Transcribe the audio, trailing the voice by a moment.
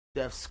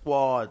Def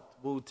Squad,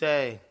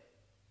 Wu-Tang.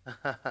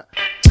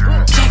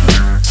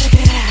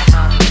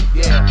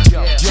 Yeah,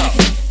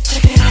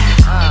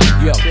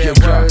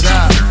 word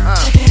up.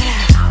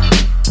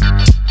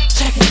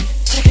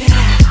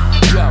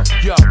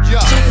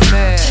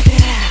 Redman.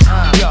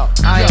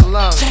 Iron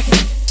Lung.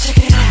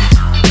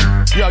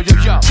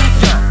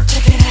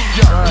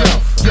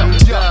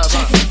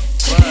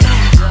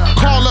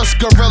 Call us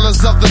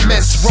gorillas of the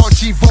mist,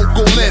 raunchy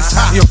vocalists.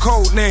 Your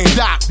code name,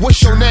 Doc,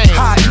 what's your name?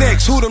 Hot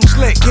Nicks, who them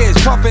slick kids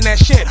puffin' that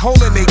shit,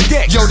 holding they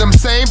dicks. Yo, them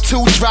same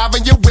two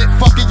driving your whip,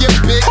 fucking your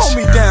bitch. Hold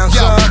me down,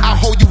 yo, son. I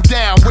hold you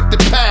down with the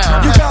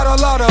pound. You got a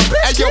lot of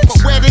Hey, bitches. yo, but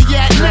where they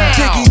at now?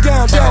 Diggy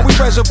down, we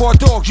reservoir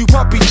dogs, you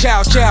puppy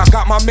chow.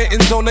 Got my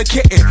mittens on the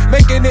kitten,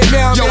 making it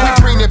meow. Yo, we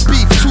bringing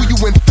beef to you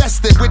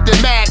infested with the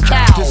mad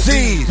cow.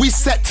 Disease. We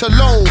set to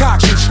load.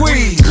 Cock and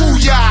squeeze.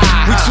 Booyah.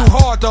 We too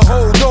hard to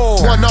hold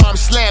on. One arm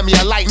slam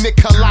ya like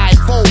Nikolai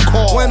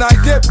Volkov. When I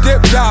dip,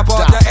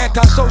 dabba, the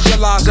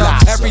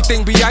anti-socializer.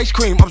 Everything be ice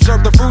cream,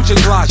 observe the fruit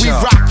and glass. We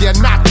rock ya,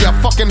 knock ya,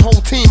 fucking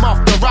whole team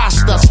off the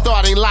roster.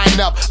 Starting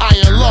lineup,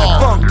 Iron Law.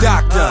 Funk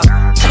Doctor.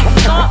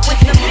 Start with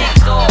the big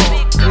dog.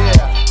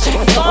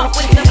 Start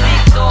with the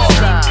big dog.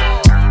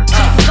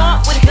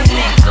 Start with the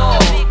big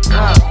dog.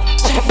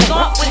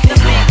 Start with the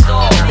big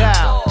dog.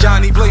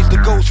 Johnny Blaze the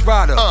Ghost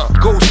Rider.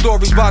 Ghost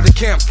stories by the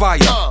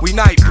campfire. We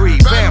night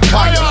breed,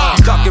 vampire.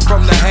 Ducking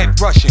from the head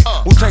rushing.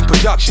 Wu-Tang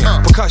production.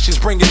 Percussions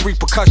bringing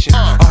repercussion.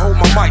 I hold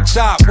my mic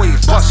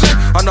sideways, busting.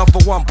 Another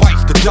one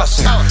bites the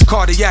dusting.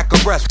 Cardiac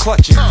arrest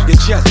clutching. Your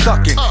chest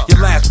sucking. Your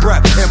last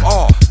breath.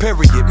 MR.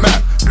 Period.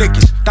 Map.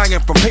 Niggas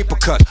dying from paper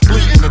cuts.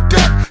 Bleeding to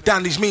death.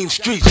 Down these mean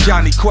streets,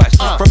 Johnny Quest.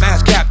 From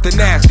ASCAP to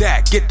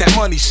NASDAQ. Get that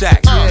money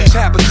sack. These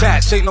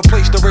habitats ain't no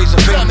place to raise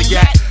a family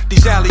at.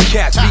 These alley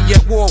cats be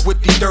at war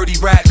with these dirty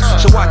rats.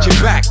 So watch your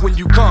back when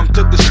you come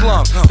to the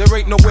slum. There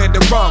ain't nowhere to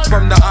run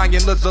from the iron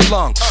lizard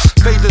lung.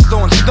 Phasers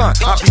on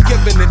stunt, I be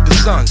giving it the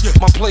sons.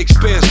 My plate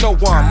spares no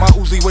one, my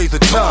Uzi weighs a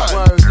ton.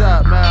 Word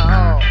up,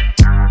 man.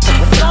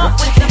 Start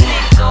with the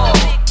big dog.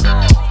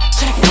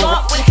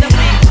 Start with the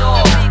big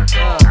dog.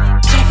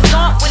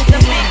 Start with the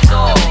big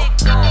dog.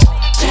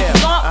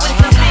 Start with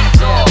the big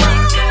dog.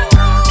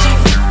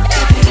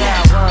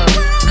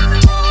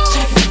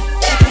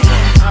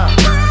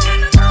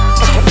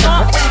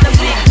 Start with the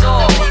big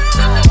dog.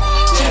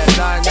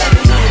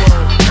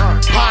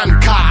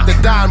 Hancock, the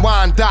Don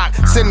Juan Doc.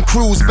 Send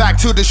crews back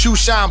to the shoe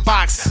shine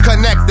box.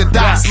 Connect the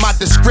dots, my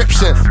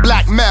description.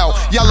 Black Mel,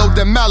 yellow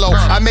the mellow.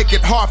 I make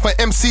it hard for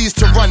MCs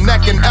to run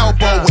neck and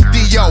elbow. With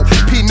D.O.,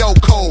 P.No.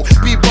 Code.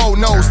 B-Bo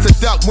knows to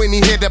duck when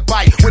he hit a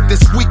bite. With the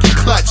squeaky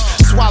clutch,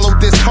 swallow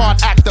this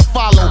hard act to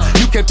follow.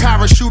 You can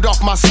parachute off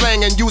my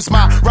slang and use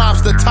my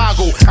rhymes to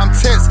toggle. I'm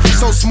tense,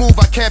 so smooth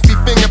I can't be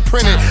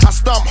fingerprinted. I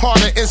stomp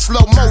harder in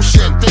slow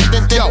motion.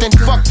 Yo,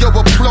 fuck your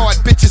applaud.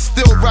 Bitches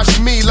still rush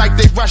me like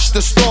they rush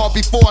the store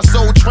before a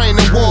Soul Train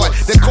award.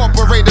 They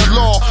incorporate the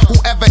law.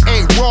 Whoever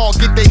ain't raw,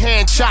 get their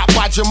hand chopped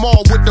by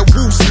Jamal with the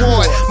Woo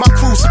sword. My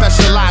crew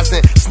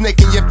specializing,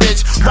 snaking your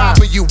bitch,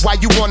 robbing you while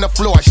you on the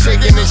floor,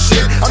 shaking and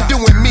shit. I'm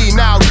doing me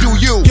now, do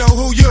you? Yo,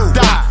 who you?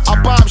 Die.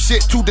 I bomb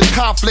shit to the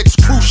conflicts,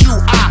 crucial.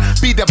 I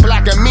be the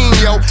black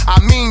amino. I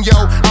mean,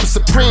 yo, I'm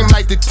supreme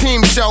like the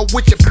team show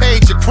with your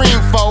page, your cream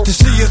foe. To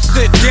see you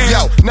sit down.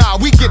 Yo, nah,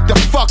 we get the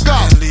fuck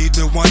up. And lead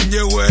the one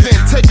your way. Then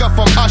take up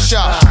from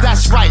Usher.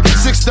 That's right,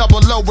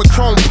 600 with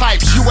chrome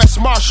pipes. U.S.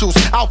 Marshals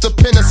out to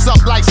pin us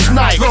up like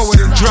snipes. Blow it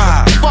and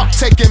drive. Fuck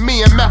taking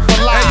me and meth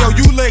alive. Hey yo,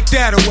 you lick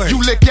that away. You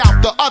lick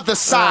out the other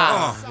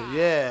side.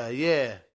 Yeah.